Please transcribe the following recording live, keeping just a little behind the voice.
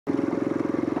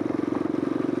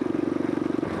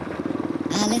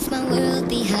I left my world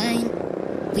behind.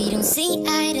 We don't see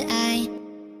eye to eye.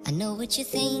 I know what you're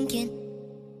thinking.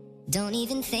 Don't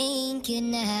even think it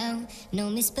now. No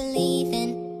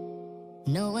misbelieving,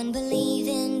 no one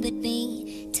believing but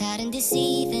me. Tired and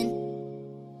deceiving,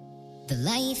 the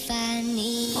life I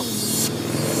need.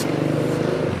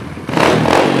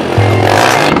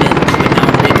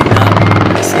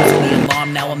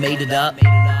 Now I made it up.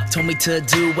 Told me to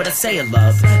do what I say I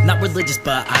love. Not religious,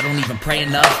 but I don't even pray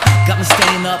enough. Got me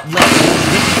staying up late,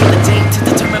 waiting for the date to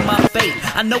determine my fate.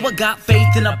 I know I got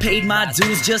faith and I paid my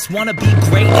dues. Just wanna be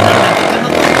great and I'm never gonna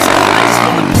lose. I just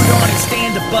wanna put on and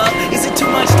stand above. Is it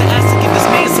too much to ask to give this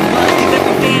man some love? Give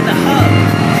every fan a hug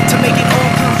to make it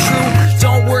all come true.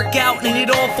 Don't work out and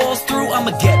it all falls through.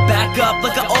 I'ma get back up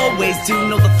like I always do.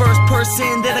 Know the first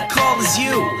person that I call is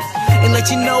you, and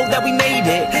let you know that we made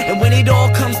it. And when it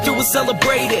all comes through, we'll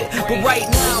celebrate it. But right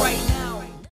now